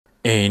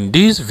In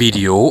this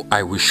video,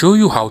 I will show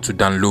you how to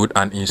download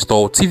and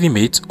install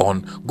TiviMate on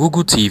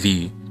Google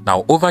TV.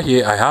 Now over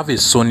here I have a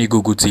Sony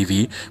Google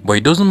TV, but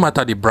it doesn't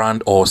matter the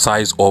brand or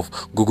size of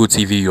Google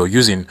TV you're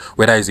using,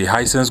 whether it's a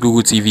Hisense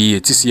Google TV,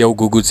 a TCL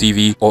Google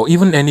TV, or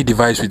even any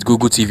device with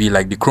Google TV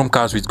like the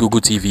Chromecast with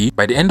Google TV.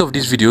 By the end of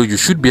this video, you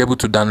should be able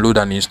to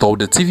download and install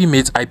the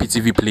TiviMate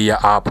IPTV player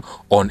app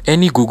on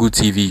any Google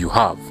TV you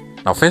have.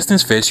 Now first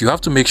things first, you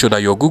have to make sure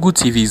that your Google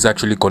TV is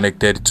actually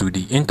connected to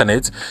the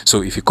internet.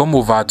 So if you come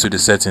over to the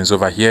settings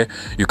over here,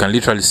 you can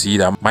literally see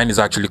that mine is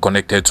actually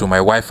connected to my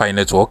Wi-Fi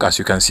network, as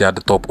you can see at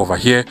the top over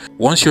here.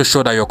 Once you're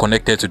sure that you're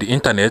connected to the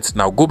internet,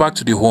 now go back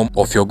to the home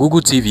of your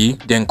Google TV,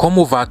 then come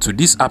over to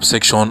this app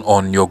section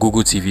on your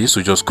Google TV.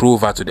 So just scroll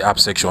over to the app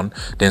section,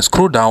 then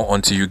scroll down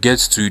until you get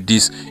to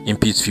this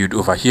input field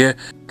over here.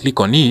 Click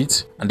on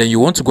it, and then you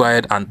want to go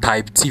ahead and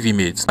type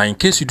TiviMate. Now in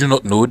case you do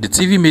not know, the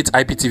TiviMate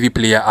IPTV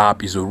player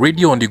app is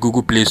already on the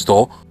Google Play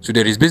Store, so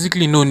there is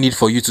basically no need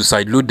for you to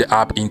sideload the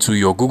app into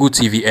your Google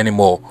TV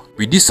anymore.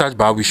 With this search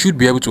bar, we should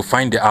be able to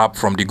find the app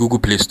from the Google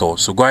Play Store.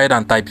 So go ahead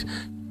and type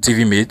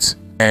TiviMate,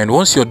 and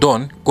once you're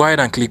done, go ahead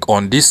and click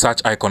on this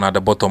search icon at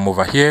the bottom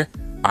over here,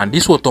 and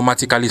this will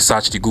automatically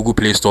search the Google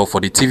Play Store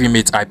for the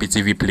TiviMate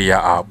IPTV player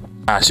app.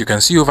 As you can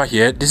see over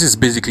here, this is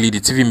basically the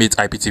TiviMate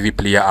IPTV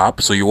player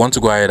app, so you want to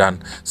go ahead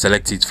and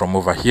select it from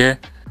over here,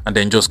 and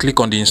then just click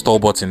on the install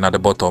button at the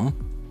bottom.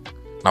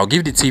 Now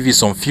give the TV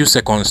some few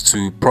seconds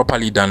to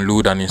properly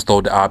download and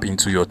install the app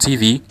into your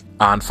TV.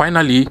 And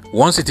finally,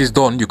 once it is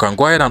done, you can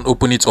go ahead and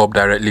open it up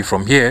directly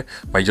from here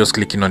by just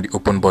clicking on the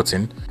open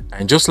button.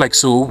 And just like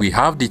so, we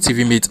have the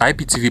TiviMate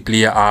IPTV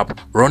player app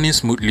running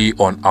smoothly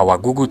on our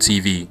Google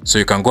TV. So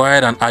you can go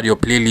ahead and add your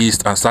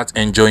playlist and start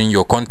enjoying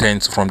your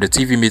content from the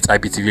TiviMate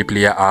IPTV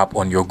player app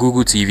on your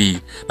Google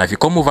TV. Now if you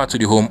come over to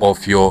the home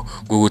of your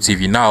Google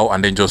TV now,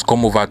 and then just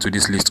come over to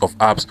this list of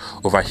apps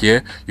over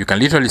here, you can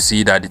literally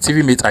see that the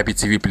TiviMate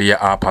IPTV player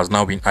app has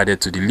now been added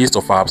to the list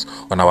of apps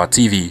on our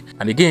TV.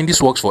 And again, this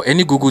works for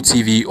any Google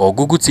TV or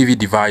Google TV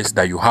device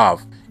that you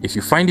have. If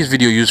you find this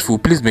video useful,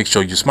 please make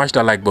sure you smash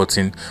that like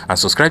button and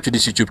subscribe to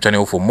this YouTube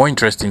channel for more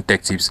interesting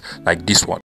tech tips like this one.